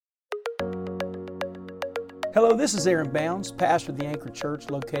Hello, this is Aaron Bounds, pastor of the Anchor Church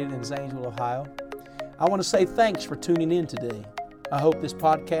located in Zanesville, Ohio. I want to say thanks for tuning in today. I hope this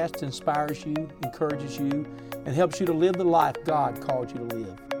podcast inspires you, encourages you, and helps you to live the life God called you to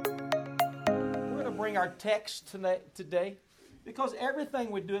live. We're going to bring our text today because everything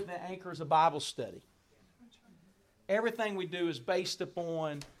we do at the Anchor is a Bible study. Everything we do is based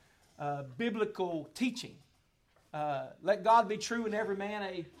upon biblical teaching. Let God be true and every man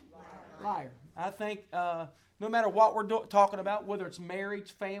a liar. I think no matter what we're talking about, whether it's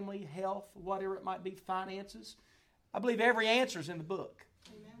marriage, family, health, whatever it might be, finances, I believe every answer is in the book.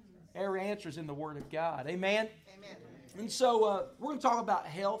 Amen. Every answer is in the Word of God. Amen? Amen. And so we're going to talk about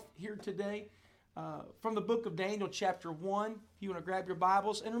health here today from the book of Daniel chapter 1. If you want to grab your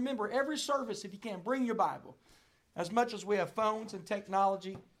Bibles. And remember, every service, if you can, bring your Bible. As much as we have phones and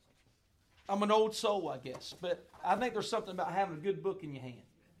technology, I'm an old soul, I guess. But I think there's something about having a good book in your hand.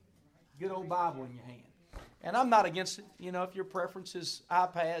 Good old Bible in your hand. And I'm not against it. You know, if your preference is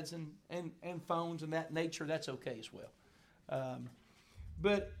iPads and phones and that nature, that's okay as well.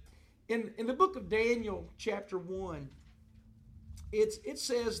 But in the book of Daniel, chapter 1, it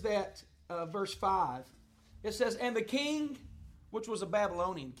says that, verse 5, it says, "And the king," which was a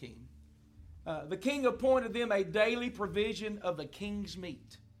Babylonian king, "the king appointed them a daily provision of the king's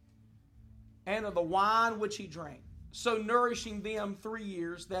meat and of the wine which he drank, so nourishing them 3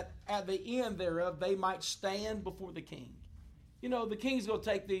 years, that at the end thereof they might stand before the king." You know, the king's going to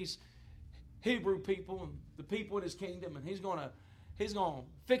take these Hebrew people and the people in his kingdom, and he's going to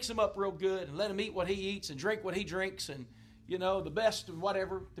fix them up real good and let them eat what he eats and drink what he drinks, and, you know, the best of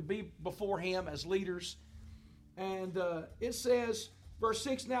whatever to be before him as leaders. And it says, verse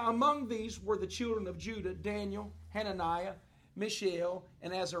 6, "Now among these were the children of Judah, Daniel, Hananiah, Mishael,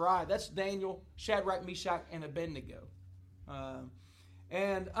 and Azariah." That's Daniel, Shadrach, Meshach, and Abednego.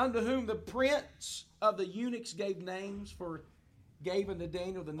 "And unto whom the prince of the eunuchs gave names, for gave unto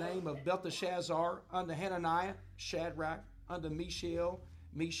Daniel the name of Belteshazzar, unto Hananiah, Shadrach, unto Mishael,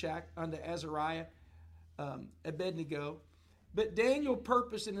 Meshach, unto Azariah, Abednego. But Daniel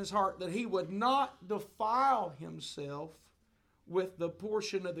purposed in his heart that he would not defile himself with the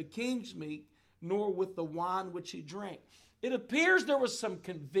portion of the king's meat, nor with the wine which he drank." It appears there was some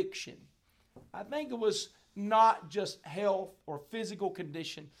conviction. I think it was not just health or physical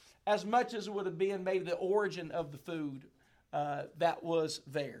condition, as much as it would have been maybe the origin of the food that was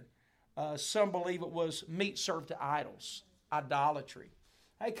there. Some believe it was meat served to idols, idolatry.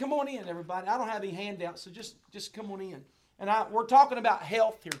 Hey, come on in, everybody. I don't have any handouts, so just come on in. And we're talking about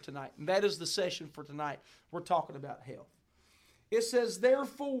health here tonight, and that is the session for tonight. We're talking about health. It says,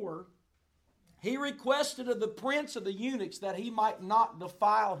 "Therefore, he requested of the prince of the eunuchs that he might not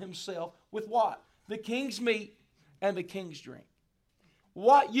defile himself with" what? "The king's meat and the king's drink."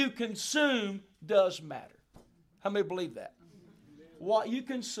 What you consume does matter. How many believe that? What you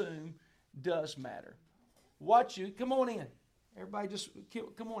consume does matter. Come on in. Everybody just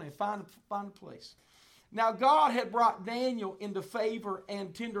come on in. Find a place. "Now God had brought Daniel into favor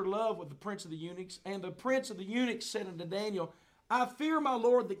and tender love with the prince of the eunuchs. And the prince of the eunuchs said unto Daniel, I fear my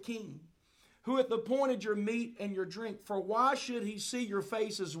lord the king, who hath appointed your meat and your drink. For why should he see your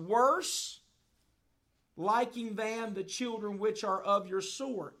faces worse, liking than the children which are of your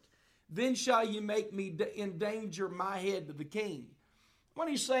sort? Then shall you make me endanger my head to the king." What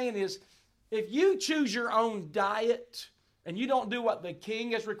he's saying is, if you choose your own diet and you don't do what the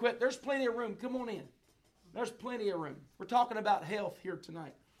king has requested, there's plenty of room. Come on in. There's plenty of room. We're talking about health here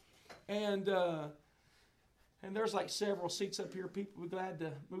tonight. And there's like several seats up here. People will be glad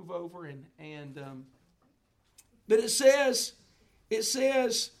to move over. But it says,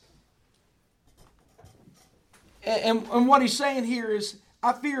 and what he's saying here is,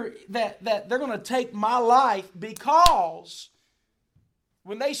 I fear that they're going to take my life, because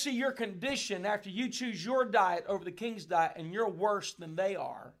when they see your condition after you choose your diet over the king's diet and you're worse than they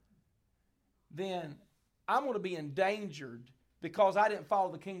are, then I'm going to be endangered because I didn't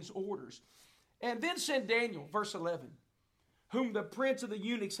follow the king's orders. "And then said Daniel," verse 11, "whom the prince of the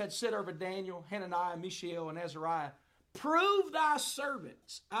eunuchs had set over Daniel, Hananiah, Mishael, and Azariah, prove thy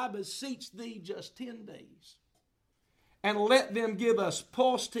servants, I beseech thee, just 10 days, and let them give us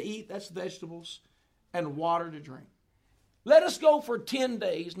pulse to eat," that's vegetables, "and water to drink." Let us go for 10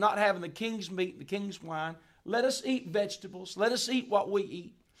 days, not having the king's meat and the king's wine. Let us eat vegetables. Let us eat what we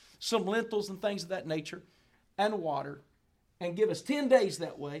eat, some lentils and things of that nature, and water. And give us 10 days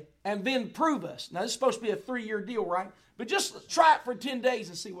that way, and then prove us. Now, this is supposed to be a 3-year deal, right? But just try it for 10 days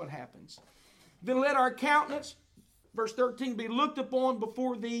and see what happens. "Then let our countenance," verse 13, "be looked upon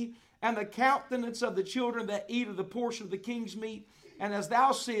before thee, and the countenance of the children that eat of the portion of the king's meat, and as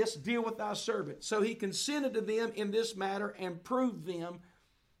thou seest, deal with thy servant. So he consented to them in this matter and proved them,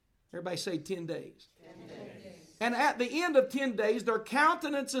 everybody say 10 days. 10 days. And at the end of 10 days, their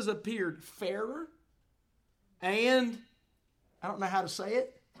countenances appeared fairer and, I don't know how to say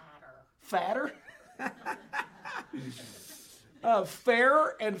it, fatter.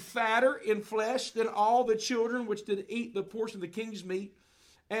 Fairer and fatter in flesh than all the children which did eat the portion of the king's meat.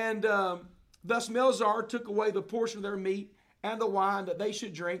 And thus Melzar took away the portion of their meat and the wine that they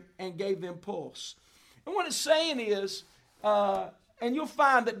should drink and gave them pulse. And what it's saying is, and you'll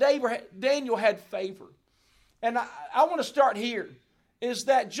find that Daniel had favor. And I want to start here, is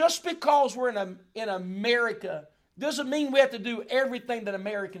that just because we're in America doesn't mean we have to do everything that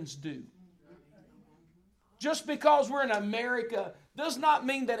Americans do. Just because we're in America does not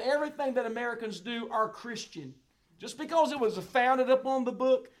mean that everything that Americans do are Christian. Just because it was founded upon the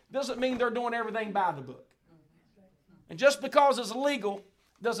book doesn't mean they're doing everything by the book. And just because it's legal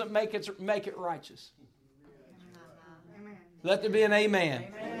doesn't make it righteous. Let there be an amen.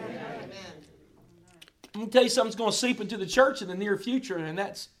 I'm going to tell you something's going to seep into the church in the near future, and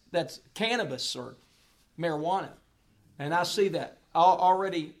that's cannabis or marijuana. And I see that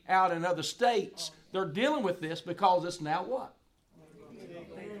already out in other states. They're dealing with this because it's now what?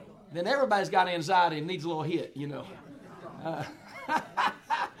 Then everybody's got anxiety and needs a little hit, you know.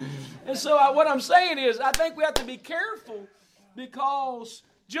 And so what I'm saying is I think we have to be careful, because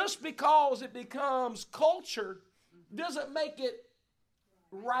just because it becomes culture doesn't make it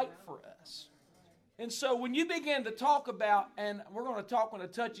right for us. And so when you begin to talk about, and we're going to talk on a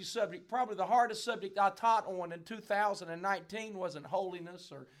touchy subject, probably the hardest subject I taught on in 2019 wasn't holiness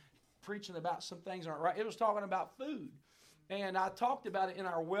or preaching about some things aren't right. It was talking about food. And I talked about it in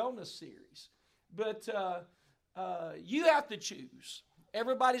our wellness series. But you have to choose.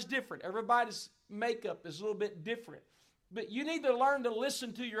 Everybody's different. Everybody's makeup is a little bit different. But you need to learn to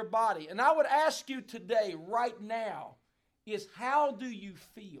listen to your body. And I would ask you today, right now, is how do you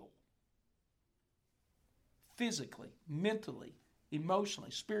feel? Physically, mentally,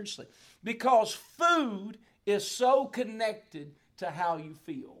 emotionally, spiritually. Because food is so connected to how you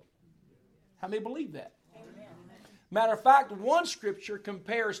feel. How many believe that? Amen. Matter of fact, one scripture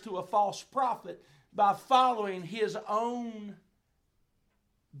compares to a false prophet by following his own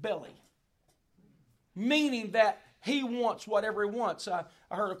belly. Meaning that he wants whatever he wants. I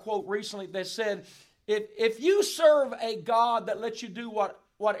heard a quote recently that said, if you serve a God that lets you do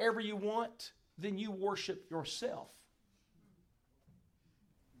whatever you want, then you worship yourself.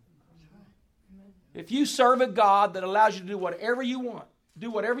 If you serve a God that allows you to do whatever you want,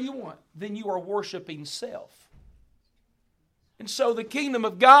 then you are worshiping self. And so the kingdom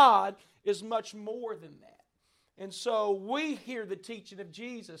of God is much more than that. And so we hear the teaching of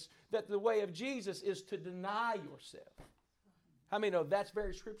Jesus that the way of Jesus is to deny yourself. How many know that's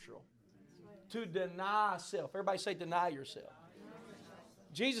very scriptural? To deny self. Everybody say deny yourself.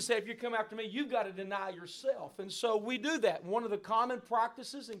 Jesus said, if you come after me, you've got to deny yourself. And so we do that. One of the common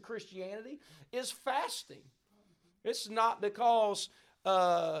practices in Christianity is fasting. It's not because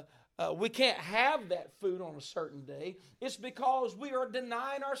we can't have that food on a certain day. It's because we are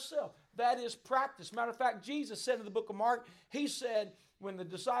denying ourselves. That is practice. Matter of fact, Jesus said in the book of Mark, he said, when the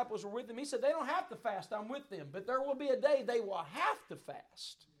disciples were with him, he said, they don't have to fast, I'm with them. But there will be a day they will have to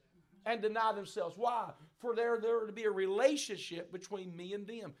fast and deny themselves. Why? For there to be a relationship between me and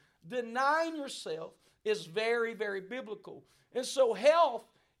them. Denying yourself is very, very biblical. And so health,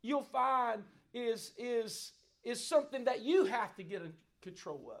 you'll find, is something that you have to get in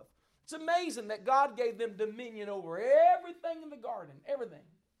control of. It's amazing that God gave them dominion over everything in the garden. Everything.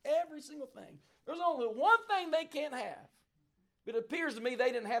 Every single thing. There's only one thing they can't have. But it appears to me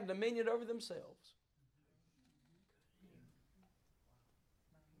they didn't have dominion over themselves.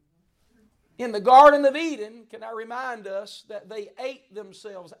 In the Garden of Eden, can I remind us that they ate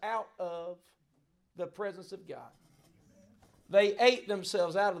themselves out of the presence of God. They ate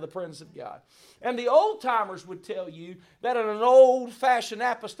themselves out of the presence of God. And the old-timers would tell you that in an old-fashioned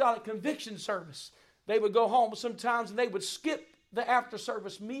apostolic conviction service, they would go home sometimes and they would skip the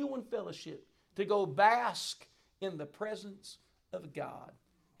after-service meal and fellowship to go bask in the presence of God.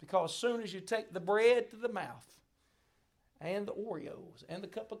 Because as soon as you take the bread to the mouth, and the Oreos, and the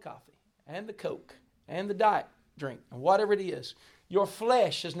cup of coffee, and the Coke, and the diet drink, and whatever it is, your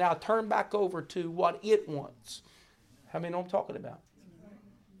flesh is now turned back over to what it wants. How many know what I'm talking about?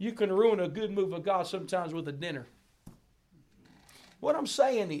 You can ruin a good move of God sometimes with a dinner. What I'm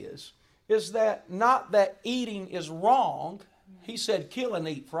saying is that not that eating is wrong. He said kill and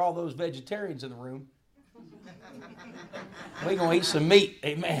eat for all those vegetarians in the room. We're going to eat some meat.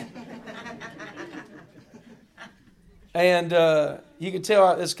 Amen. And you can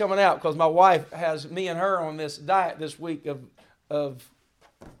tell it's coming out because my wife has me and her on this diet this week of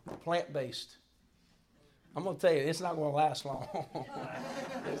plant-based. I'm going to tell you, it's not going to last long.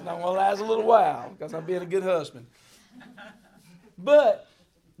 It's not going to last a little while because I'm being a good husband. But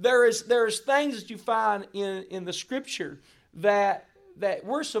there's things that you find in the Scripture that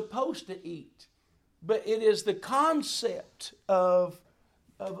we're supposed to eat. But it is the concept of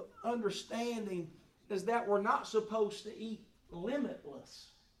understanding is that we're not supposed to eat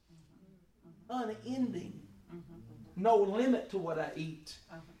limitless, unending, no limit to what I eat.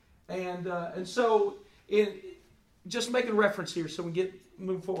 And so, just making reference here so we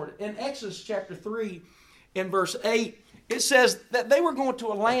move forward. In Exodus chapter 3, in verse 8, it says that they were going to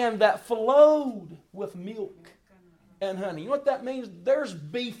a land that flowed with milk and honey. You know what that means? There's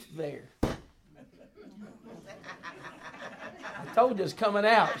beef there. I told you it's coming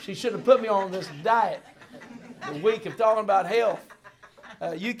out. She should have put me on this diet the week of talking about health.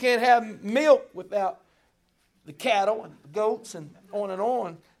 You can't have milk without the cattle and the goats and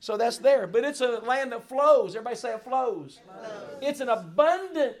on. So that's there. But it's a land that flows. Everybody say it flows. It's an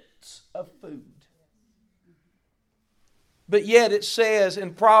abundance of food. But yet it says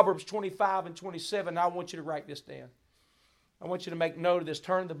in Proverbs 25 and 27, I want you to write this down. I want you to make note of this.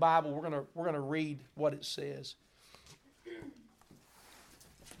 Turn to the Bible. We're going to read what it says.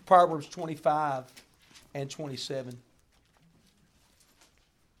 Proverbs 25 and 27.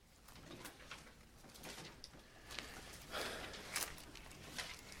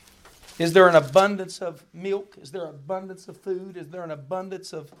 Is there an abundance of milk? Is there an abundance of food? Is there an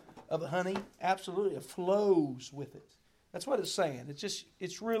abundance of honey? Absolutely. It flows with it. That's what it's saying.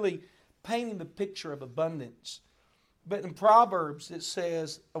 It's really painting the picture of abundance. But in Proverbs it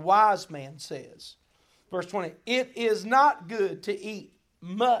says, a wise man says, verse 20, it is not good to eat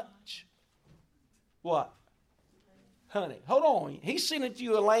much. What? Honey. Hold on. He's sending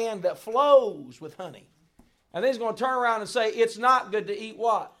you a land that flows with honey. And then he's going to turn around and say, it's not good to eat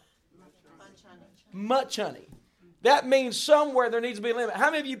what? Much honey. That means somewhere there needs to be a limit.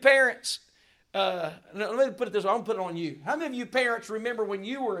 How many of you parents, let me put it this way, I'm going to put it on you. How many of you parents remember when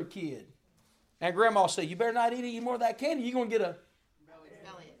you were a kid and grandma said, you better not eat any more of that candy, you're going to get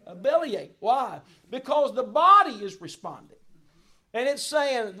a bellyache. Why? Because the body is responding. And it's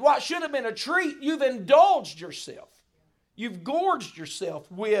saying what should have been a treat, you've indulged yourself. You've gorged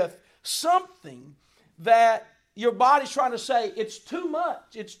yourself with something that your body's trying to say, it's too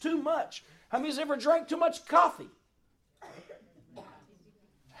much, it's too much. How many of you ever drank too much coffee?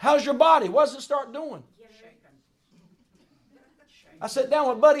 How's your body? What does it start doing? I sat down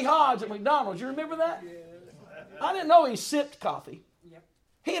with Buddy Hodge at McDonald's. You remember that? I didn't know he sipped coffee.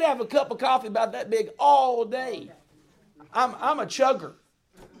 He'd have a cup of coffee about that big all day. I'm a chugger.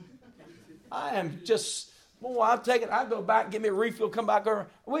 I am just, I go back, get me a refill, come back over.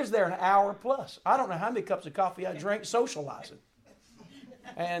 We was there an hour plus. I don't know how many cups of coffee I drank socializing.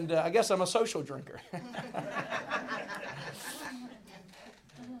 And I guess I'm a social drinker.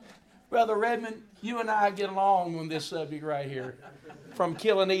 Brother Redmond, you and I get along on this subject right here. From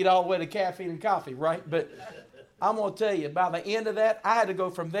kill and eat all the way to caffeine and coffee, right? But I'm going to tell you, by the end of that, I had to go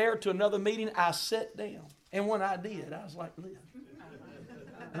from there to another meeting. I sat down. And when I did, I was like, Liz.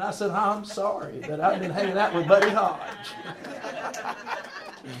 And I said, I'm sorry that I've been hanging out with Buddy Hodge.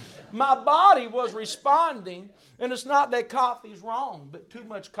 My body was responding, and it's not that coffee's wrong, but too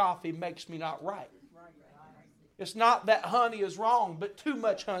much coffee makes me not right. It's not that honey is wrong, but too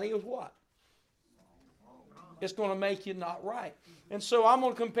much honey is what? It's going to make you not right. And so I'm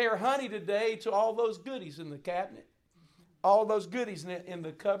going to compare honey today to all those goodies in the cabinet, all those goodies in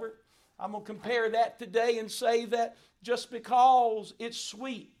the cupboard. I'm going to compare that today and say that just because it's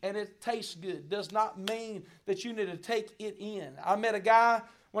sweet and it tastes good does not mean that you need to take it in. I met a guy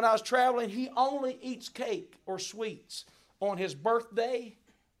when I was traveling. He only eats cake or sweets on his birthday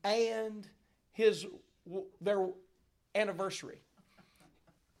and their anniversary.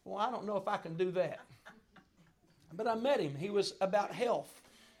 Well, I don't know if I can do that. But I met him. He was about health.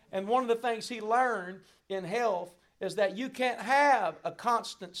 And one of the things he learned in health is that you can't have a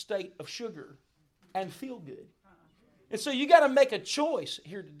constant state of sugar and feel good. And so you got to make a choice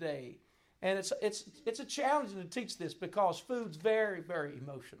here today. And it's a challenge to teach this because food's very, very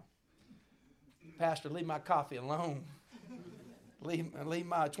emotional. Pastor, leave my coffee alone. Leave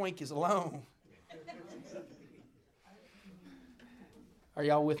my Twinkies alone. Are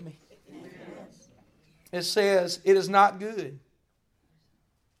y'all with me? It says, it is not good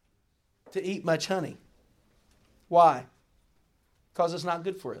to eat much honey. Why? Because it's not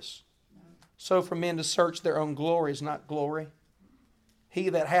good for us. So for men to search their own glory is not glory. He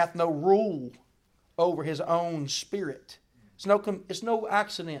that hath no rule over his own spirit. It's no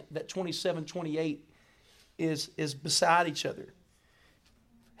accident that 27, 28 is beside each other.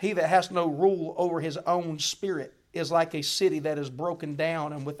 He that has no rule over his own spirit is like a city that is broken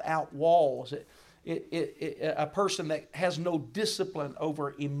down and without walls. A person that has no discipline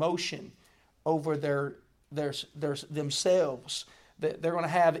over emotion, over themselves, that they're going to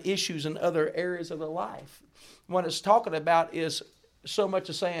have issues in other areas of their life. What it's talking about is so much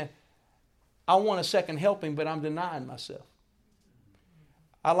as saying, I want a second helping, but I'm denying myself.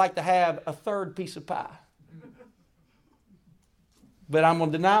 I like to have a third piece of pie, but I'm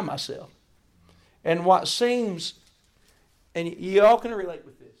going to deny myself. And what seems, and you all can relate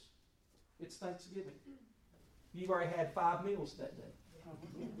with this, it's Thanksgiving. You've already had 5 meals that day.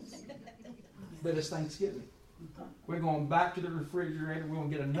 But it's Thanksgiving. We're going back to the refrigerator. We're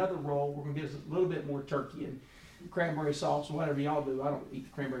going to get another roll. We're going to get a little bit more turkey and cranberry sauce and whatever y'all do. I don't eat the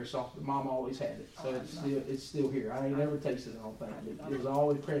cranberry sauce, but Mom always had it. So it's still here. I ain't never tasted it, I don't think. It was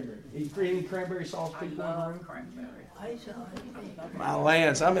always cranberry. Any cranberry sauce people in the room? My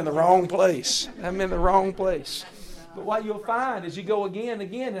lands, I'm in the wrong place. But what you'll find is you go again and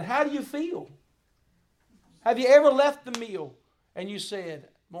again, and how do you feel? Have you ever left the meal and you said,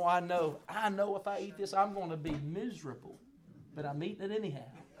 well, I know if I eat this, I'm going to be miserable, but I'm eating it anyhow.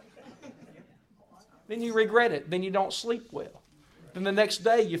 Then you regret it. Then you don't sleep well. Then the next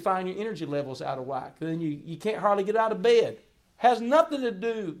day you find your energy levels out of whack. Then you can't hardly get out of bed. Has nothing to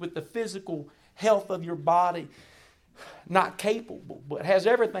do with the physical health of your body, not capable, but has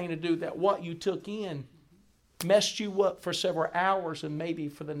everything to do that what you took in messed you up for several hours and maybe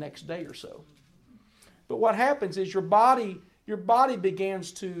for the next day or so. But what happens is your body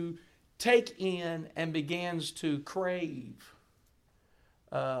begins to take in and begins to crave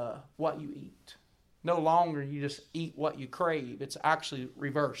what you eat. No longer you just eat what you crave. It's actually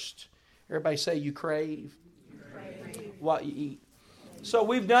reversed. Everybody say you crave what you eat. So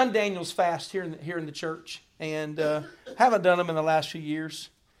we've done Daniel's fast here in the church, and haven't done them in the last few years.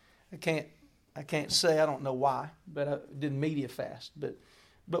 I can't say, I don't know why, but I did media fast.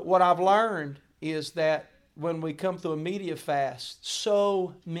 But what I've learned is that when we come through a media fast,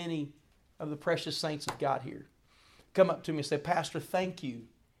 so many of the precious saints of God here come up to me and say, Pastor, thank you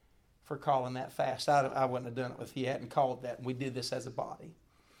for calling that fast. I wouldn't have done it if he hadn't called that, and we did this as a body.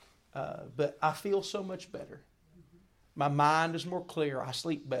 But I feel so much better. My mind is more clear. I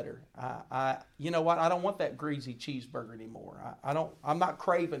sleep better. You know what? I don't want that greasy cheeseburger anymore. I'm not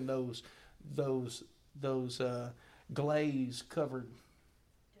craving those glaze covered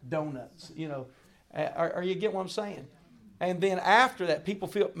donuts. You know, are you get what I'm saying? And then after that, people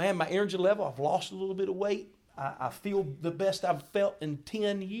feel, man, my energy level, I've lost a little bit of weight. I feel the best I've felt in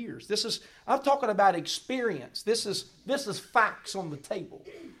 10 years. I'm talking about experience. This is facts on the table.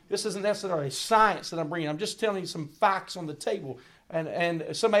 This isn't necessarily science that I'm bringing. I'm just telling you some facts on the table. And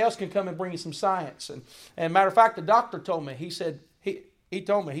somebody else can come and bring you some science. And matter of fact, the doctor told me, he said,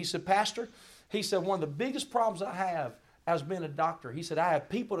 Pastor, he said, one of the biggest problems I have as being a doctor, he said, I have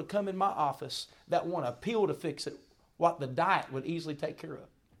people to come in my office that want a pill to fix it, what the diet would easily take care of.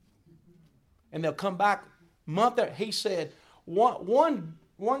 And they'll come back month there. He said, one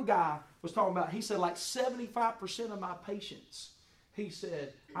guy was talking about, he said, like 75% of my patients, he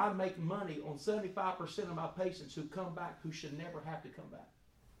said, I make money on 75% of my patients who come back who should never have to come back.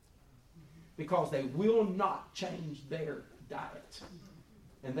 Because they will not change their diet.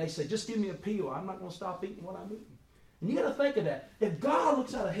 And they say, just give me a pill. I'm not going to stop eating what I'm eating. And you got to think of that. If God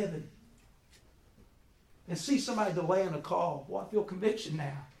looks out of heaven and sees somebody delaying a call, well, I feel conviction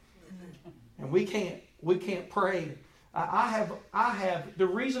now. And we can't pray. I have the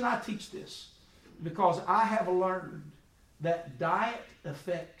reason I teach this, because I have learned that diet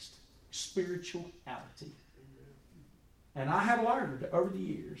affects spirituality. And I have learned over the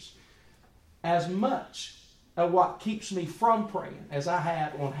years as much of what keeps me from praying as I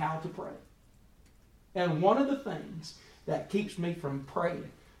have on how to pray. And one of the things that keeps me from praying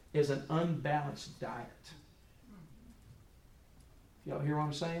is an unbalanced diet. Y'all hear what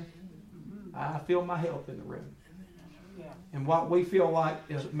I'm saying? I feel my health in the room. And what we feel like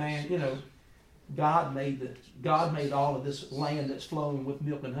is, man, you know, God made all of this land that's flowing with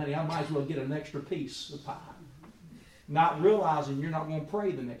milk and honey. I might as well get an extra piece of pie. Not realizing you're not going to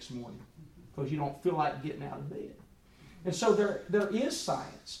pray the next morning because you don't feel like getting out of bed. And so there is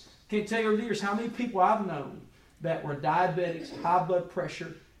science. Can't tell you over the years how many people I've known that were diabetics, high blood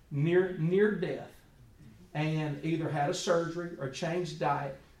pressure, near death, and either had a surgery or changed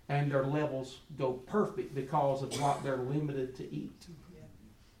diet, and their levels go perfect because of what they're limited to eat.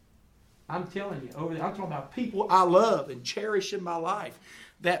 I'm telling you, I'm talking about people I love and cherish in my life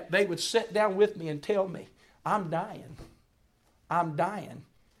that they would sit down with me and tell me, I'm dying. I'm dying.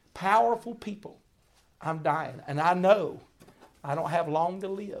 Powerful people. I'm dying. And I know I don't have long to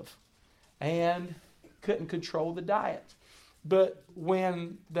live. And couldn't control the diet. But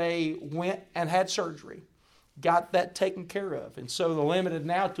when they went and had surgery, got that taken care of. And so they're limited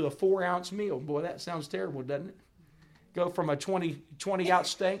now to a 4-ounce meal. Boy, that sounds terrible, doesn't it? Go from a 20-ounce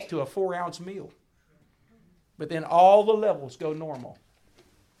steak to a 4-ounce meal. But then all the levels go normal.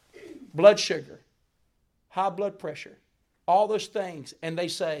 Blood sugar, high blood pressure, all those things. And they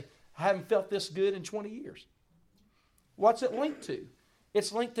say, I haven't felt this good in 20 years. What's it linked to?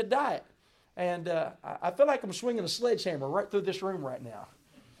 It's linked to diet. And I feel like I'm swinging a sledgehammer right through this room right now.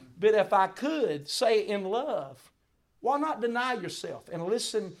 But if I could say in love, why not deny yourself and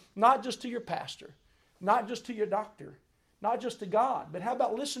listen not just to your pastor, not just to your doctor, not just to God, but how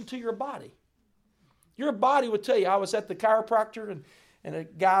about listen to your body? Your body would tell you. I was at the chiropractor and a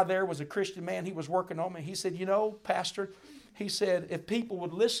guy there was a Christian man. He was working on me. He said, you know, Pastor, he said, if people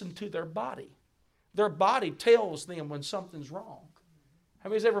would listen to their body tells them when something's wrong. How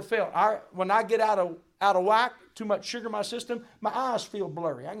many's ever felt? When I get out of whack, too much sugar in my system, my eyes feel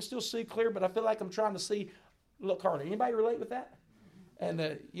blurry. I can still see clear, but I feel like I'm trying to see, look harder. Anybody relate with that? And,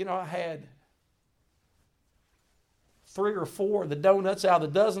 I had 3 or 4 of the donuts out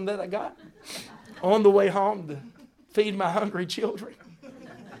of the dozen that I got on the way home to feed my hungry children.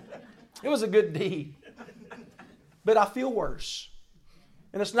 It was a good deed. But I feel worse.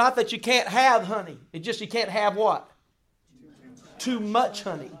 And it's not that you can't have honey. It's just you can't have what? Too much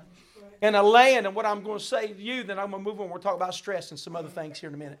honey. And a land, and what I'm going to say to you, then I'm going to move on. We'll talk about stress and some other things here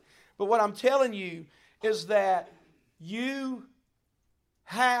in a minute. But what I'm telling you is that you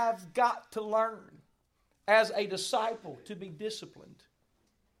have got to learn as a disciple to be disciplined.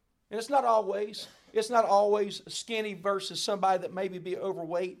 And it's not always skinny versus somebody that maybe be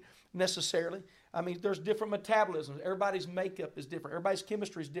overweight necessarily. I mean, there's different metabolisms. Everybody's makeup is different. Everybody's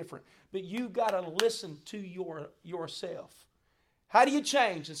chemistry is different. But you got to listen to yourself. How do you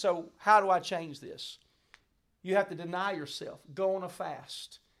change? And so how do I change this? You have to deny yourself. Go on a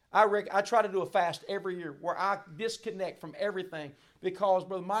fast. I try to do a fast every year where I disconnect from everything because,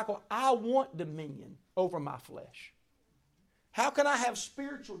 Brother Michael, I want dominion over my flesh. How can I have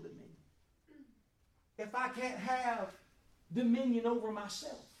spiritual dominion if I can't have dominion over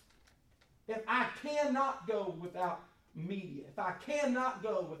myself? If I cannot go without media, if I cannot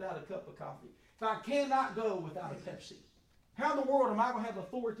go without a cup of coffee, if I cannot go without a Pepsi, how in the world am I going to have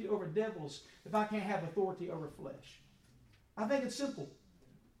authority over devils if I can't have authority over flesh? I think it's simple,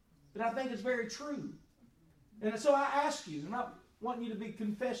 but I think it's very true. And so I ask you, and I want you to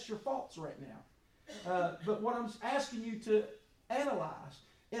confess your faults right now. But what I'm asking you to analyze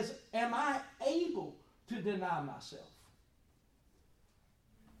is, am I able to deny myself?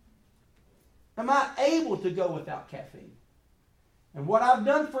 Am I able to go without caffeine? And what I've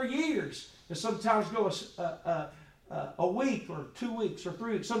done for years is sometimes go a week or 2 weeks or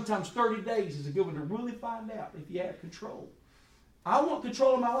 3 weeks, sometimes 30 days is a good one to really find out if you have control. I want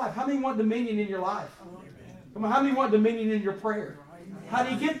control of my life. How many want dominion in your life? Come on, how many want dominion in your prayer? How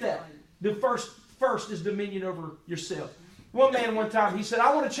do you get that? The first is dominion over yourself. One man one time, he said,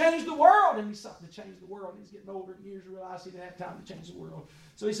 I want to change the world. And he sought to change the world. He's getting older in years and realized he didn't have time to change the world.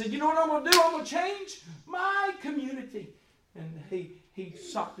 So he said, you know what I'm going to do? I'm going to change my community. And he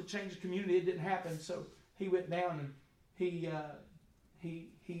sought to change the community. It didn't happen. So he went down and he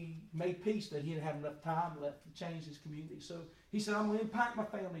made peace that he didn't have enough time left to change his community. So he said, I'm going to impact my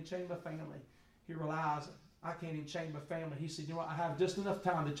family, change my family. He realized, I can't even change my family. He said, you know what? I have just enough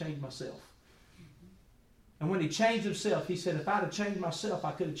time to change myself. And when he changed himself, he said, if I'd have changed myself,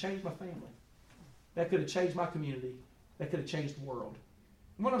 I could have changed my family. That could have changed my community. That could have changed the world.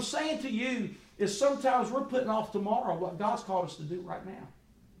 And what I'm saying to you is sometimes we're putting off tomorrow what God's called us to do right now.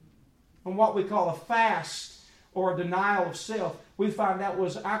 And what we call a fast or a denial of self, we find that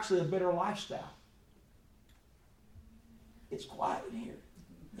was actually a better lifestyle. It's quiet in here.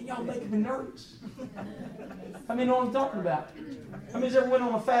 And y'all making me nervous. I mean, know what I'm talking about? How many's ever went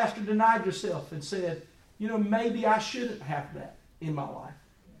on a fast or denied yourself and said, you know, maybe I shouldn't have that in my life?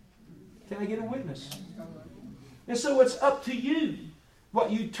 Can I get a witness? And so it's up to you what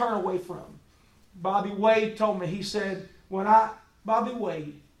you turn away from. Bobby Wade told me, he said, Bobby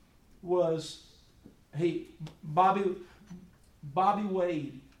Wade was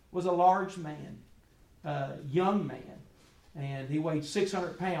a large man, young man, and he weighed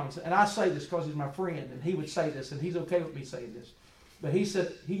 600 pounds. And I say this because he's my friend, and he would say this, and he's okay with me saying this. But he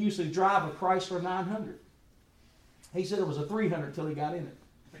said he used to drive a Chrysler 900. He said it was a 300 till he got in it.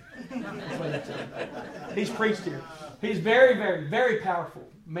 That's what he said. He's preached here. He's very, very, very powerful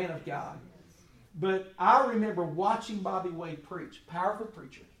man of God. But I remember watching Bobby Wade preach, powerful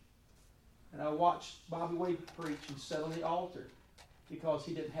preacher. And I watched Bobby Wade preach and sit on the altar because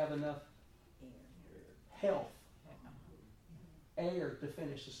he didn't have enough health, air to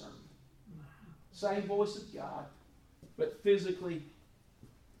finish the sermon. Same voice of God, but physically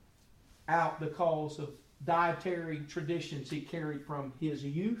out because of dietary traditions he carried from his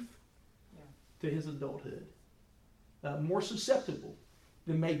youth to his adulthood. More susceptible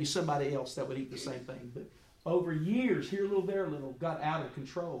than maybe somebody else that would eat the same thing. But over years, here a little, there a little, got out of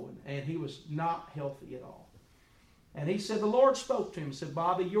control, and he was not healthy at all. And he said, the Lord spoke to him and said,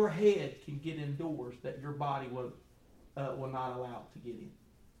 Bobby, your head can get indoors that your body will not allow it to get in.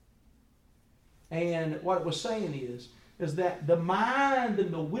 And what it was saying is that the mind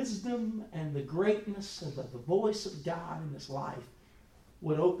and the wisdom and the greatness of the voice of God in his life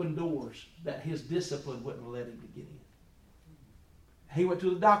would open doors that his discipline wouldn't let him to get in. He went to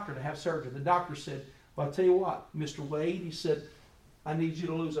the doctor to have surgery. The doctor said, well, I'll tell you what, Mr. Wade, he said, I need you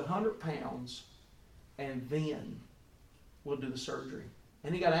to lose 100 pounds and then we'll do the surgery.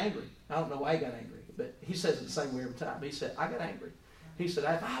 And he got angry. I don't know why he got angry, but he says it the same way every time. He said, I got angry. He said,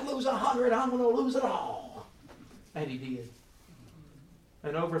 if I lose 100, I'm going to lose it all. And he did.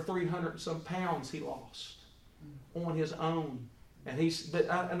 And over 300 some pounds he lost on his own. And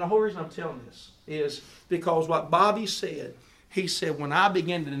the whole reason I'm telling this is because what Bobby said, he said, when I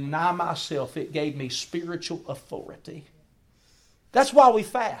began to deny myself, it gave me spiritual authority. That's why we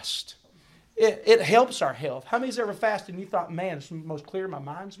fast. It helps our health. How many's ever fasted and you thought, man, it's the most clear my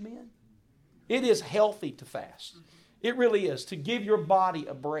mind's been? It is healthy to fast. It really is, to give your body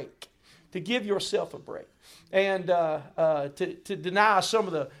a break, to give yourself a break, and to deny some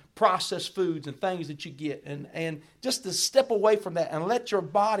of the processed foods and things that you get, and just to step away from that and let your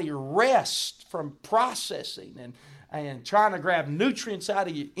body rest from processing and trying to grab nutrients out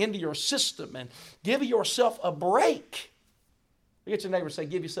of you into your system and give yourself a break. Look at your neighbor and say,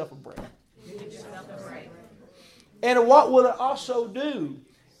 give yourself a break. Give yourself a break. And what will it also do?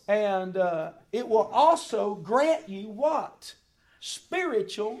 And it will also grant you what?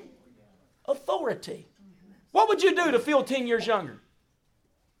 Spiritual authority. What would you do to feel 10 years younger?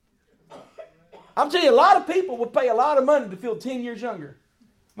 I'm telling you, a lot of people would pay a lot of money to feel 10 years younger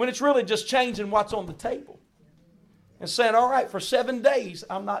when it's really just changing what's on the table and saying, all right, for 7 days,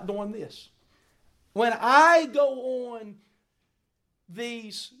 I'm not doing this. When I go on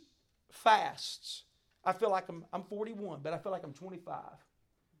these fasts, I feel like I'm 41, but I feel like I'm 25.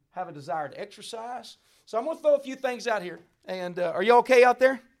 Have a desire to exercise. So I'm going to throw a few things out here. And are you okay out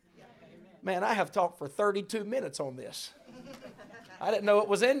there? Yeah. Man, I have talked for 32 minutes on this. I didn't know it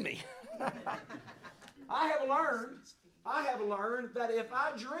was in me. I have learned that if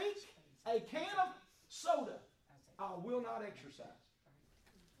I drink a can of soda, I will not exercise.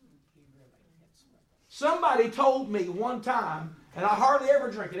 Somebody told me one time, and I hardly ever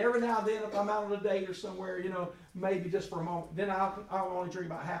drink it. Every now and then, if I'm out on a date or somewhere, maybe just for a moment, then I'll only drink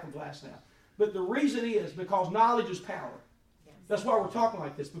about half a glass now. But the reason is because knowledge is power. That's why we're talking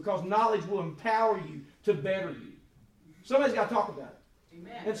like this, because knowledge will empower you to better you. Somebody's got to talk about it.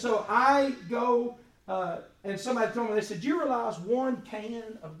 Amen. And so I go, and somebody told me, they said, do you realize 1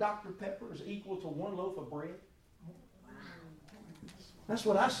 can of Dr. Pepper is equal to 1 loaf of bread? That's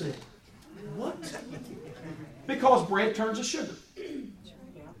what I said. What? Because bread turns to sugar.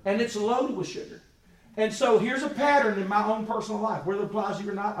 And it's loaded with sugar. And so here's a pattern in my own personal life. Whether it applies to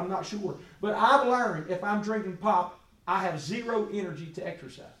you or not, I'm not sure. But I've learned if I'm drinking pop, I have zero energy to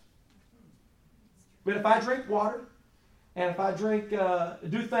exercise. But if I drink water, and if I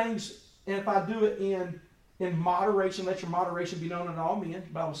do things, and if I do it in moderation, let your moderation be known unto all men,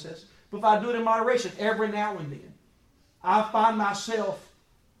 the Bible says. But if I do it in moderation, every now and then, I find myself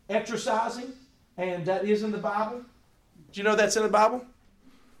exercising, and that is in the Bible. Do you know that's in the Bible?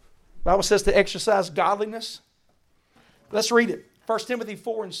 The Bible says to exercise godliness. Let's read it. 1 Timothy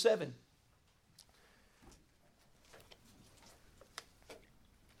 4:7.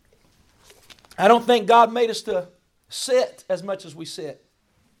 I don't think God made us to sit as much as we sit.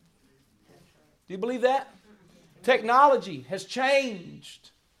 Do you believe that? Technology has changed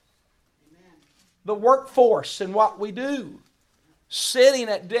the workforce and what we do. Sitting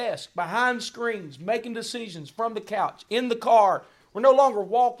at desks, behind screens, making decisions from the couch, in the car. We're no longer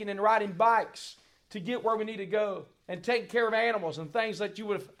walking and riding bikes to get where we need to go and taking care of animals and things that you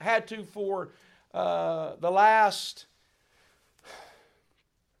would have had to for the last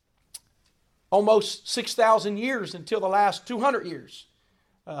almost 6,000 years until the last 200 years.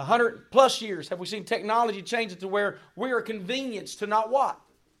 100 plus years have we seen technology change it to where we are convenienced to not what?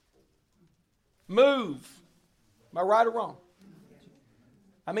 Move. Am I right or wrong?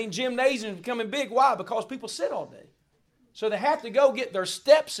 I mean, gymnasiums becoming big. Why? Because people sit all day. So they have to go get their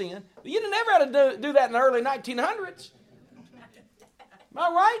steps in. But you never had to do that in the early 1900s. Am I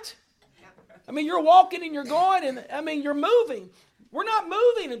right? I mean, you're walking and you're going, and I mean, you're moving. We're not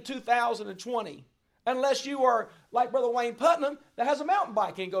moving in 2020 unless you are like Brother Wayne Putnam that has a mountain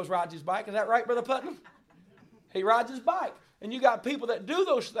bike and goes rides his bike. Is that right, Brother Putnam? He rides his bike. And you got people that do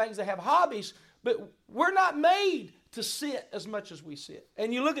those things that have hobbies, but we're not made to sit as much as we sit.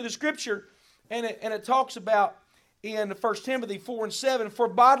 And you look at the scripture, and it talks about in 1 Timothy 4 and 7, for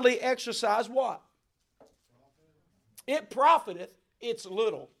bodily exercise, what? It profiteth, it's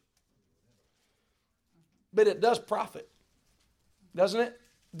little. But it does profit. Doesn't it?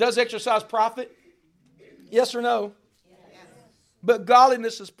 Does exercise profit? Yes or no? Yes. But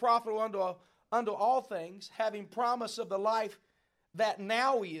godliness is profitable unto all things, having promise of the life that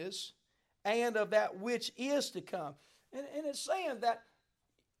now is, and of that which is to come. And it's saying that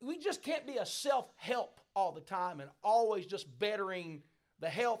we just can't be a self-help all the time and always just bettering the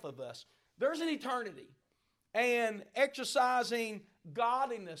health of us. There's an eternity. And exercising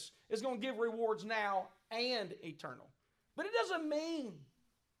godliness is going to give rewards now and eternal. But it doesn't mean,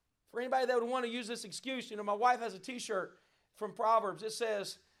 for anybody that would want to use this excuse, my wife has a t-shirt from Proverbs. It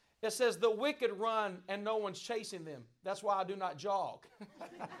says, the wicked run and no one's chasing them. That's why I do not jog.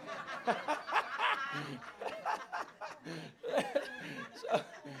 So,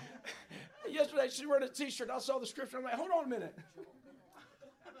 yesterday she wore a t-shirt. I saw the scripture. I'm like, hold on a minute.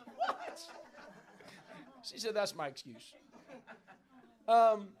 What? She said, that's my excuse.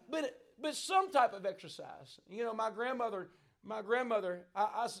 But some type of exercise. My grandmother, my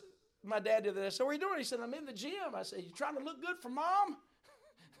dad did this. So what are you doing? He said, I'm in the gym. I said, you trying to look good for mom?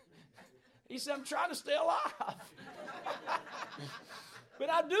 He said, I'm trying to stay alive. But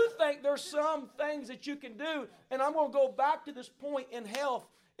I do think there's some things that you can do, and I'm going to go back to this point in health,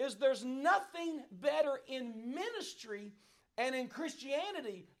 is there's nothing better in ministry and in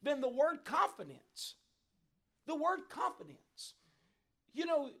Christianity than the word confidence. The word confidence. You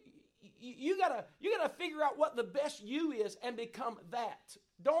gotta figure out what the best you is and become that.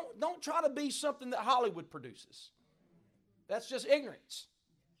 Don't try to be something that Hollywood produces. That's just ignorance.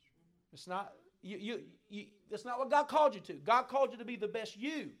 It's not that's not what God called you to. God called you to be the best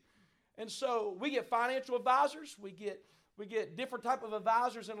you. And so we get financial advisors, we get different type of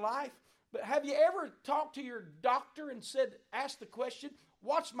advisors in life. But have you ever talked to your doctor and asked the question,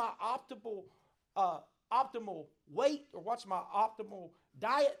 what's my optimal weight, or what's my optimal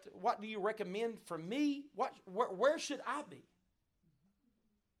diet? What do you recommend for me? Where should I be?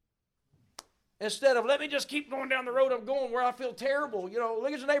 Instead of, let me just keep going down the road I'm going where I feel terrible.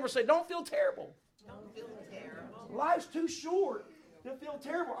 Look at your neighbor and say, don't feel terrible. Don't feel terrible. Life's too short to feel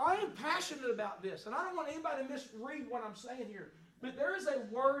terrible. I am passionate about this, and I don't want anybody to misread what I'm saying here. But there is a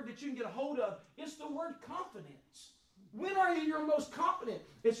word that you can get a hold of. It's the word confidence. When are you your most confident?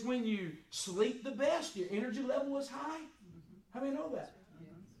 It's when you sleep the best. Your energy level is high. How many know that?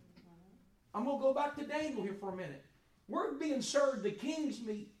 I'm going to go back to Daniel here for a minute. We're being served the king's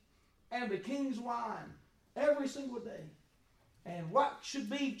meat and the king's wine every single day. And what should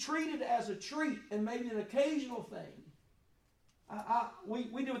be treated as a treat and maybe an occasional thing.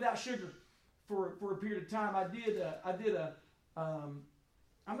 We did without sugar for a period of time. I'm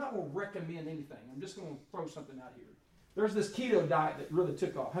not going to recommend anything. I'm just going to throw something out here. There's this keto diet that really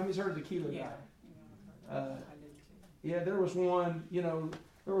took off. How many's heard of the keto diet? There was one,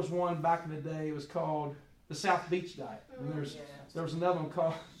 there was one back in the day. It was called the South Beach diet. And there was another one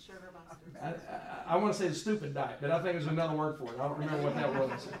called, I want to say the stupid diet, but I think there's another word for it. I don't remember what that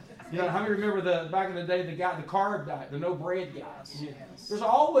was. How many remember back in the day, the carb diet, the no bread guy? Yeah. There's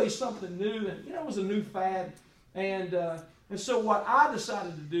always something new, and it was a new fad. And so what I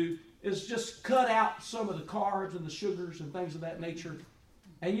decided to do is just cut out some of the carbs and the sugars and things of that nature.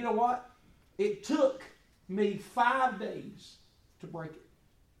 And you know what? It took me 5 days to break it,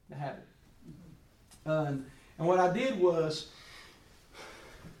 the habit. And what I did was,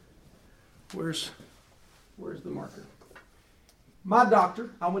 where's the marker? My doctor,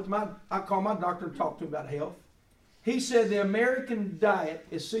 I called my doctor and talked to him about health. He said the American diet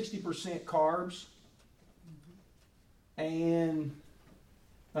is 60% carbs and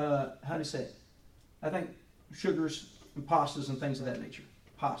how do you say it? I think sugars and pastas and things of that nature.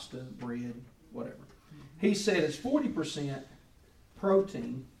 Pasta, bread, whatever. He said it's 40%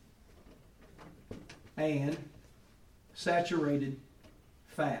 protein and saturated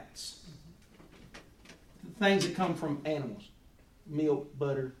fats. Things that come from animals. Milk,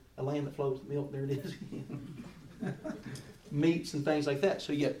 butter, a land that flows with milk, there it is again. Meats and things like that.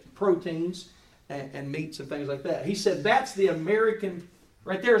 So you get proteins and meats and things like that. He said that's the American,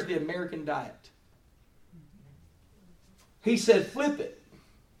 right there is the American diet. He said flip it.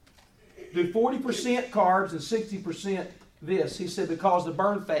 Do 40% carbs and 60% this. He said because to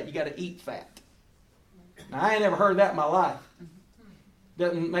burn fat, you got to eat fat. Now, I ain't never heard that in my life.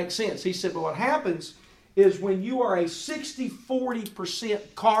 Doesn't make sense. He said, but what happens is when you are a 60-40%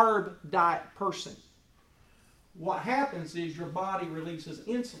 carb diet person, what happens is your body releases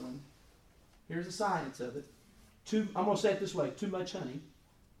insulin. Here's the science of it. I'm going to say it this way. Too much honey.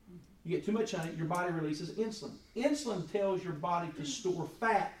 You get too much honey, your body releases insulin. Insulin tells your body to store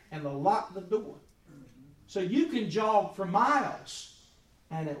fat and to lock the door. So you can jog for miles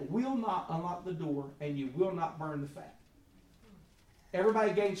and it will not unlock the door and you will not burn the fat.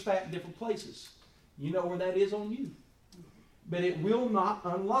 Everybody gains fat in different places. You know where that is on you. But it will not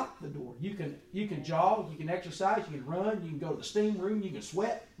unlock the door. You can jog, you can exercise, you can run, you can go to the steam room, you can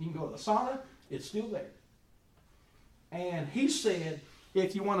sweat, you can go to the sauna. It's still there. And he said,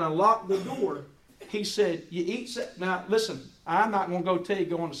 if you want to unlock the door, he said, you eat. Now, listen, I'm not going to go tell you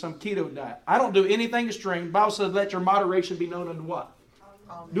go on to some keto diet. I don't do anything extreme. The Bible says, let your moderation be known unto what?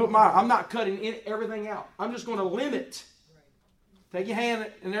 Do it moderate. I'm not cutting everything out. I'm just going to limit. Take your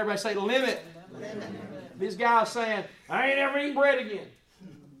hand and everybody say, limit. These guys saying, I ain't ever eating bread again.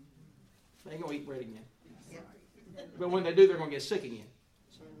 They ain't going to eat bread again. But when they do, they're going to get sick again.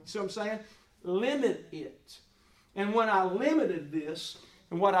 See what I'm saying? Limit it. And when I limited this,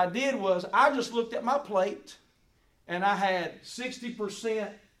 and what I did was I just looked at my plate and I had 60%,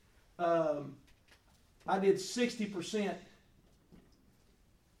 I did 60%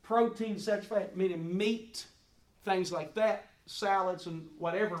 protein, saturated fat, meaning meat, things like that, salads and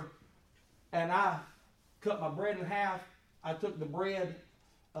whatever. And I cut my bread in half. I took the bread,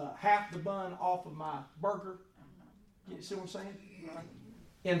 half the bun off of my burger. You see what I'm saying?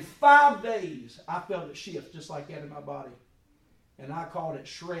 In 5 days, I felt a shift just like that in my body. And I called it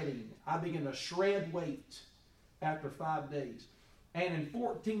shredding. I began to shred weight after 5 days. And in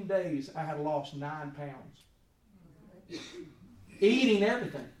 14 days, I had lost 9 pounds. Eating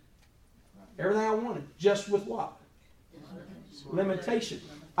everything. Everything I wanted. Just with what? Limitation.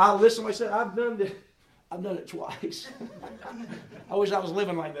 Listen, I said, I've done it twice. I wish I was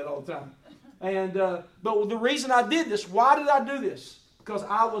living like that all the time. And but the reason I did this, why did I do this? Because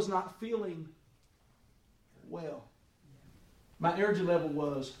I was not feeling well. My energy level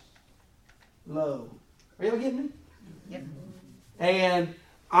was low. Are you getting me? Yep. And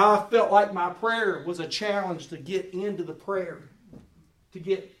I felt like my prayer was a challenge to get into the prayer.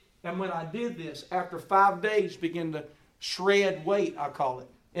 And when I did this, after 5 days, began to shred weight, I call it,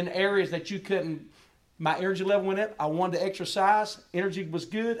 in areas that you couldn't. My energy level went up. I wanted to exercise. Energy was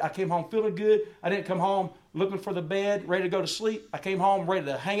good. I came home feeling good. I didn't come home looking for the bed, ready to go to sleep. I came home ready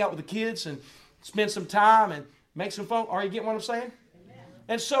to hang out with the kids and spend some time and make some fun. Are you getting what I'm saying? Amen.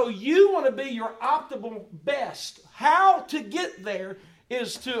 And so you want to be your optimal best. How to get there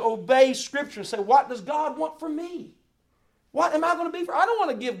is to obey Scripture and say, what does God want from me? What am I going to be for? I don't want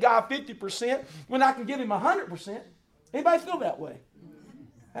to give God 50% when I can give Him 100%. Anybody feel that way?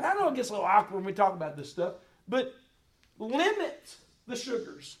 And I know it gets a little awkward when we talk about this stuff, but limit the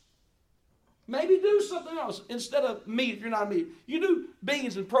sugars. Maybe do something else instead of meat if you're not meat. You do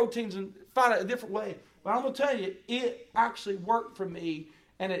beans and proteins and find a different way. But I'm going to tell you, it actually worked for me,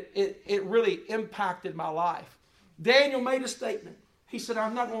 and it really impacted my life. Daniel made a statement. He said,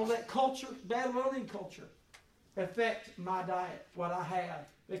 I'm not going to let culture, Babylonian culture, affect my diet, what I have.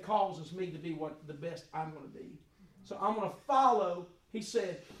 It causes me to be what the best I'm going to be. So I'm going to follow. He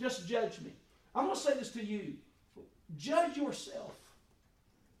said, just judge me. I'm going to say this to you. Judge yourself.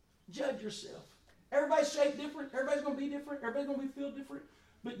 Judge yourself. Everybody's shaped different. Everybody's going to be different. Everybody's going to feel different.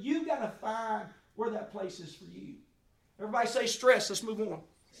 But you've got to find where that place is for you. Everybody say stress. Let's move on.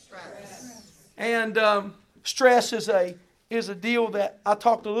 Stress. And stress is a deal that I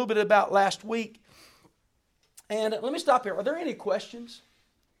talked a little bit about last week. And let me stop here. Are there any questions?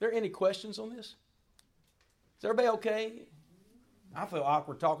 Are there any questions on this? Is everybody okay? I feel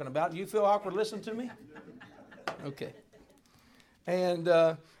awkward talking about it. You feel awkward listening to me? Okay. And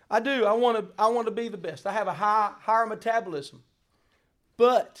I do. I want to be the best. I have a higher metabolism.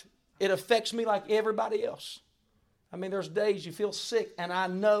 But it affects me like everybody else. I mean, there's days you feel sick, and I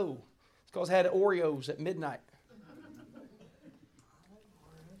know it's because I had Oreos at midnight.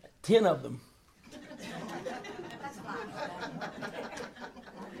 10 of them.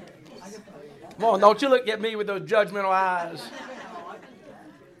 Come on, don't you look at me with those judgmental eyes.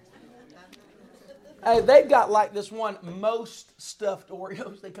 Hey, they've got like this one most stuffed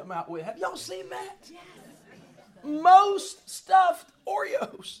Oreos they come out with. Have y'all seen that? Yes. Most stuffed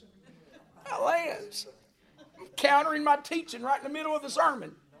Oreos. Lance, I'm countering my teaching right in the middle of the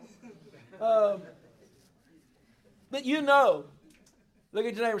sermon. But look at your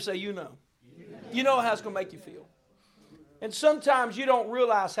neighbor and say, you know. You know how it's going to make you feel. And sometimes you don't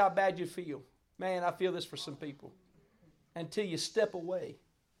realize how bad you feel. Man, I feel this for some people. Until you step away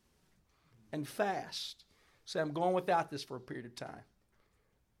and fast. Say, I'm going without this for a period of time.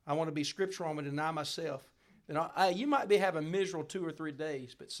 I want to be scriptural. I'm going to deny myself. Then you might be having miserable 2 or 3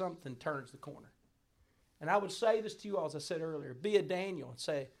 days, but something turns the corner. And I would say this to you all, as I said earlier. Be a Daniel and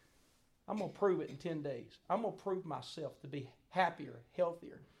say, I'm going to prove it in 10 days. I'm going to prove myself to be happier,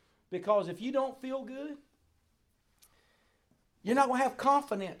 healthier. Because if you don't feel good, you're not going to have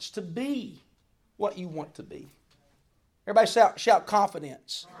confidence to be what you want to be. Everybody shout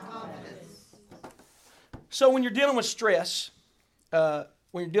confidence. Confidence. So when you're dealing with stress, you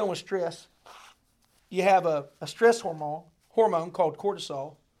have a stress hormone called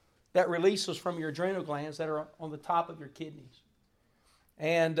cortisol that releases from your adrenal glands that are on the top of your kidneys.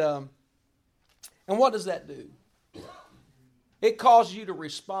 And what does that do? It causes you to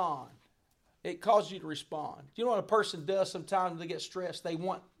respond. It causes you to respond. You know what a person does sometimes when they get stressed?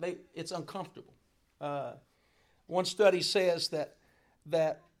 It's uncomfortable. One study says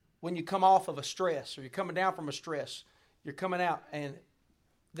that when you come off of a stress or you're coming down from a stress, you're coming out and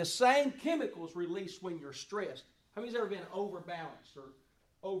the same chemicals released when you're stressed. How many's ever been overbalanced or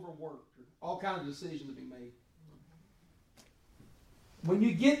overworked or all kinds of decisions to be made? When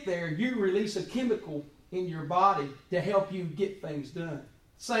you get there, you release a chemical in your body to help you get things done.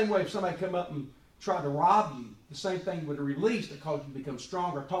 Same way if somebody come up and try to rob you, the same thing would release that cause you to become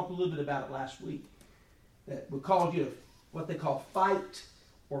stronger. I talked a little bit about it last week. That would cause you to what they call fight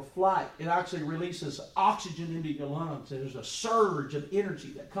or flight. It actually releases oxygen into your lungs. There's a surge of energy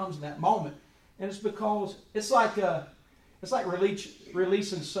that comes in that moment, and it's because it's like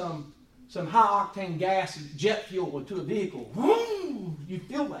releasing some high octane gas, jet fuel into a vehicle. Woo! You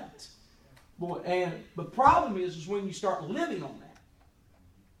feel that, boy. And the problem is when you start living on that.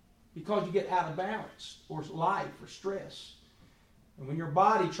 Because you get out of balance or life or stress. And when your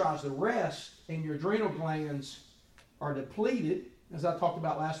body tries to rest and your adrenal glands are depleted, as I talked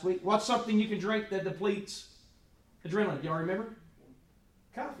about last week, what's something you can drink that depletes adrenaline? Y'all remember?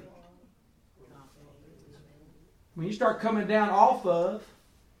 Coffee. When you start coming down off of,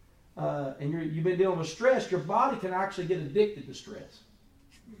 and you've been dealing with stress, your body can actually get addicted to stress.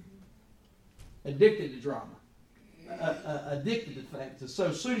 Addicted to drama. Addicted to things. And so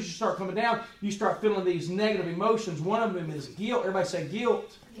as soon as you start coming down, you start feeling these negative emotions. One of them is guilt. Everybody say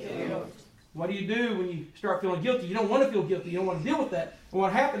guilt. Guilt. What do you do when you start feeling guilty? You don't want to feel guilty. You don't want to deal with that. And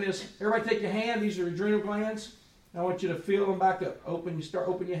what happens is, everybody take your hand. These are adrenal glands. And I want you to fill them back up. You start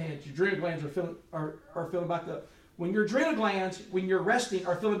opening your hands. Your adrenal glands are filling back up. When your adrenal glands, when you're resting,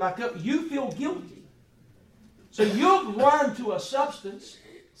 are filling back up, you feel guilty. So you'll run to a substance,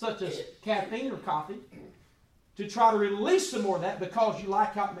 such as caffeine or coffee, to try to release some more of that because you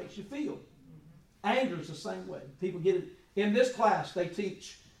like how it makes you feel. Anger is the same way. People get it. In this class, they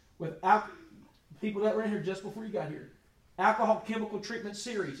teach with people that were in here just before you got here. Alcohol chemical treatment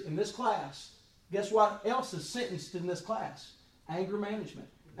series. In this class, guess what else is sentenced in this class? Anger management.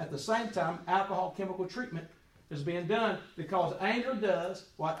 At the same time, alcohol chemical treatment is being done because anger does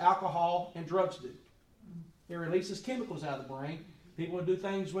what alcohol and drugs do. It releases chemicals out of the brain. People will do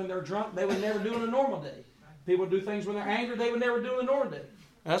things when they're drunk they would never do on a normal day. People do things when they're angry they would never do in a normal day.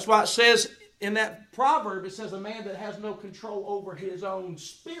 And that's why it says in that proverb, it says a man that has no control over his own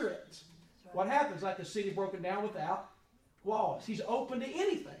spirit. What happens? Like a city broken down without walls. He's open to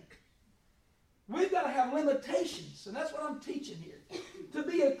anything. We've got to have limitations, and that's what I'm teaching here. To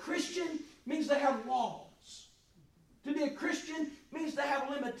be a Christian means to have laws. To be a Christian means to have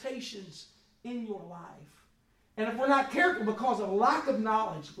limitations in your life. And if we're not careful because of lack of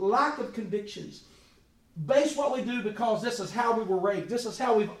knowledge, lack of convictions, base what we do because this is how we were raised. This is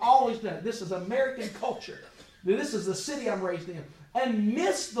how we've always done it. This is American culture. This is the city I'm raised in. And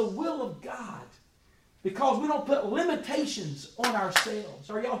miss the will of God because we don't put limitations on ourselves.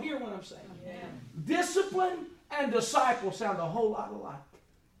 Are y'all hearing what I'm saying? Yeah. Discipline and disciple sound a whole lot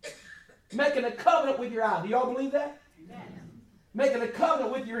alike. Making a covenant with your eye. Do y'all believe that? Yeah. Making a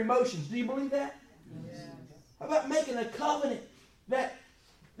covenant with your emotions. Do you believe that? Yeah. How about making a covenant that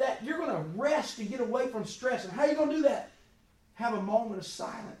you're going to rest and get away from stress? And how are you going to do that? Have a moment of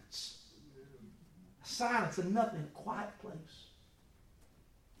silence. Silence and nothing. A quiet place.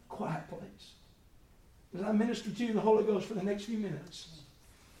 Quiet place. As I minister to you in the Holy Ghost for the next few minutes,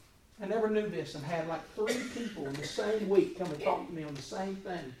 I never knew this and had like 3 people in the same week come and talk to me on the same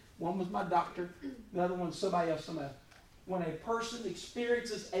thing. One was my doctor, the other one somebody else. And when a person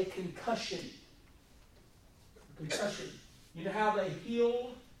experiences a concussion. Concussion. You know how they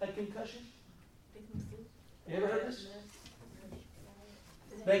heal a concussion? You ever heard this?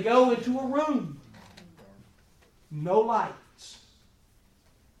 They go into a room. No lights.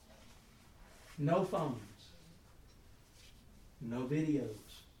 No phones. No videos.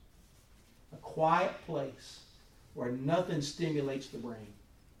 A quiet place where nothing stimulates the brain.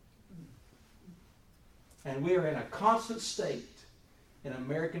 And we are in a constant state in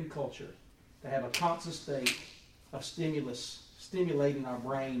American culture to have a constant state of stimulating our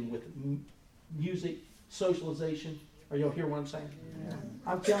brain with music, socialization. Are y'all hear what I'm saying? Yeah.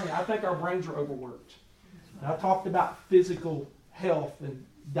 I'm telling you, I think our brains are overworked. And I talked about physical health and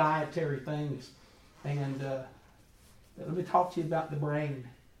dietary things. And let me talk to you about the brain.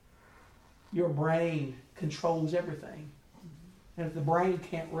 Your brain controls everything. And if the brain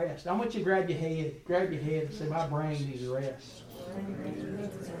can't rest, I want you to grab your head and say, my brain needs rest.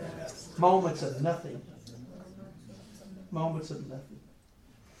 Moments of nothing. Moments of nothing.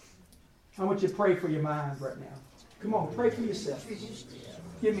 I want you to pray for your mind right now. Come on, pray for yourself.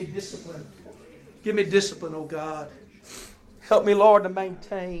 Give me discipline. Give me discipline, oh God. Help me, Lord, to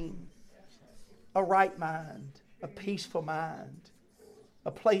maintain a right mind, a peaceful mind,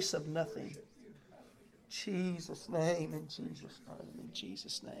 a place of nothing. Jesus' name, in Jesus' name, in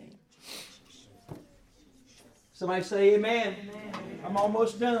Jesus' name. Somebody say amen. Amen. I'm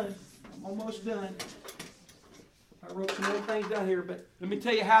almost done. I wrote some more things down here, but let me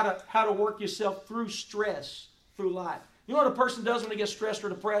tell you how to work yourself through stress, through life. You know what a person does when they get stressed or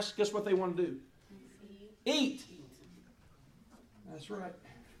depressed? Guess what they want to do? Eat. That's right.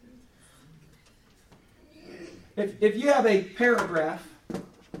 If you have a paragraph,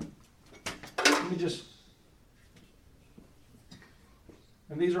 let me just...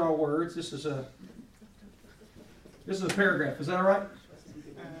 And these are all words. This is a paragraph. Is that all right?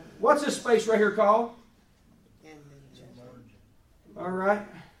 What's this space right here called? All right.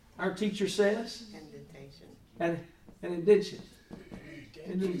 Our teacher says. Indentation. And indentation.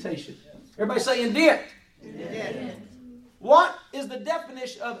 Indentation. Everybody say indent. Indent. What is the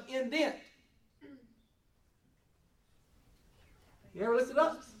definition of indent? You ever looked it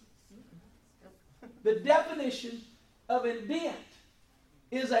up? The definition of indent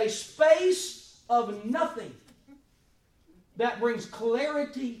is a space of nothing that brings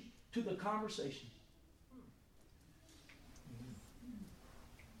clarity to the conversation.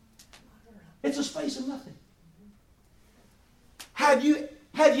 It's a space of nothing. Have you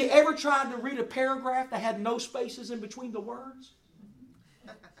ever tried to read a paragraph that had no spaces in between the words?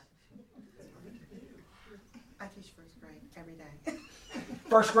 I teach first grade every day.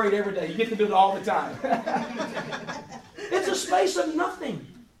 First grade every day. You get to do it all the time. It's a space of nothing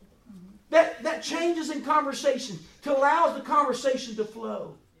that changes in conversation, to allows the conversation to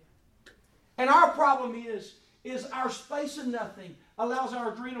flow. And our problem is our space of nothing allows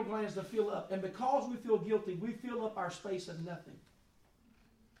our adrenal glands to fill up. And because we feel guilty, we fill up our space of nothing.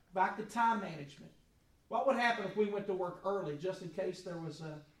 Back to time management. What would happen if we went to work early just in case there was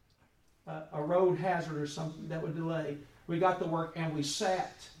a road hazard or something that would delay? We got to work and we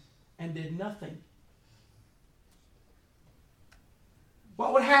sat and did nothing.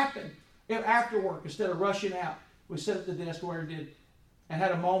 What would happen if after work, instead of rushing out, we sat at the desk where we did and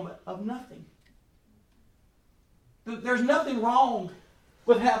had a moment of nothing? There's nothing wrong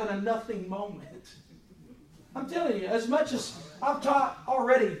with having a nothing moment. I'm telling you, as much as I've taught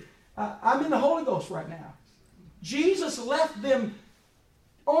already, I'm in the Holy Ghost right now. Jesus left them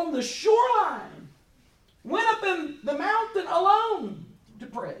on the shoreline, went up in the mountain alone to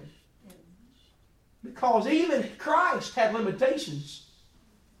pray. Because even Christ had limitations.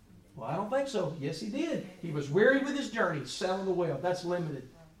 Well, I don't think so. Yes, he did. He was weary with his journey, sat on the well. That's limited.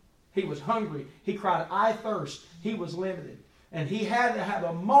 He was hungry. He cried, I thirst. He was limited. And he had to have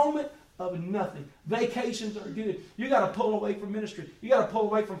a moment of nothing. Vacations are good. You got to pull away from ministry. You got to pull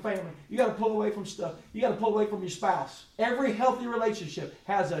away from family. You got to pull away from stuff. You got to pull away from your spouse. Every healthy relationship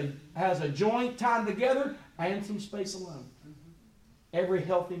has a joint time together and some space alone. Every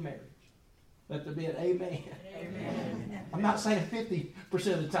healthy marriage. Let there be an amen. Amen. I'm not saying 50%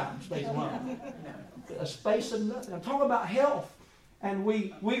 of the time space alone. A space of nothing. I'm talking about health. And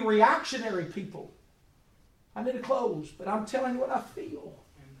we reactionary people. I need to close, but I'm telling you what I feel.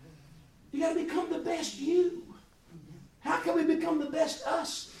 You got to become the best you. How can we become the best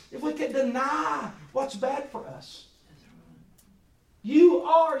us if we can deny what's bad for us? You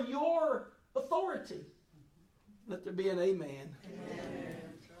are your authority. Let there be an amen. Amen.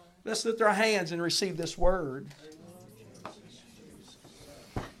 Let's lift our hands and receive this word.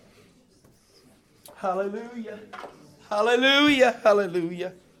 Hallelujah. Hallelujah,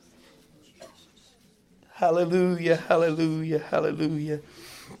 hallelujah. Hallelujah, hallelujah, hallelujah.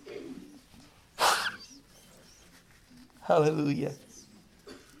 Hallelujah.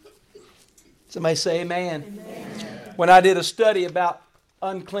 Somebody say amen. Amen. When I did a study about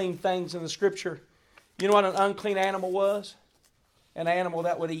unclean things in the Scripture, you know what an unclean animal was? An animal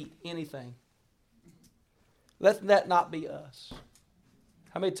that would eat anything. Let that not be us.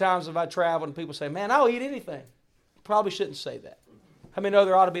 How many times have I traveled and people say, man, I'll eat anything? Probably shouldn't say that. How many know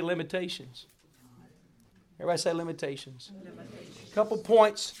there ought to be limitations? Everybody say limitations. A couple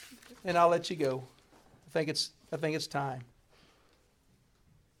points and I'll let you go. I think it's time.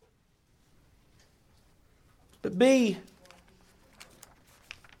 But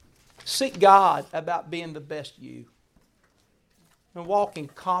seek God about being the best you. And walk in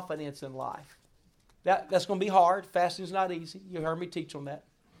confidence in life. That's going to be hard. Fasting's not easy. You heard me teach on that.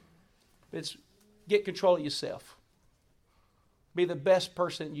 But get control of yourself. Be the best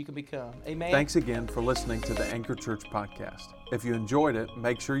person you can become. Amen. Thanks again for listening to the Anchor Church podcast. If you enjoyed it,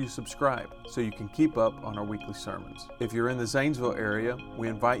 make sure you subscribe so you can keep up on our weekly sermons. If you're in the Zanesville area, we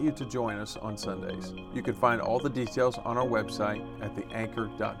invite you to join us on Sundays. You can find all the details on our website at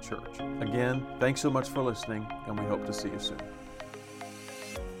theanchor.church. Again, thanks so much for listening, and we hope to see you soon.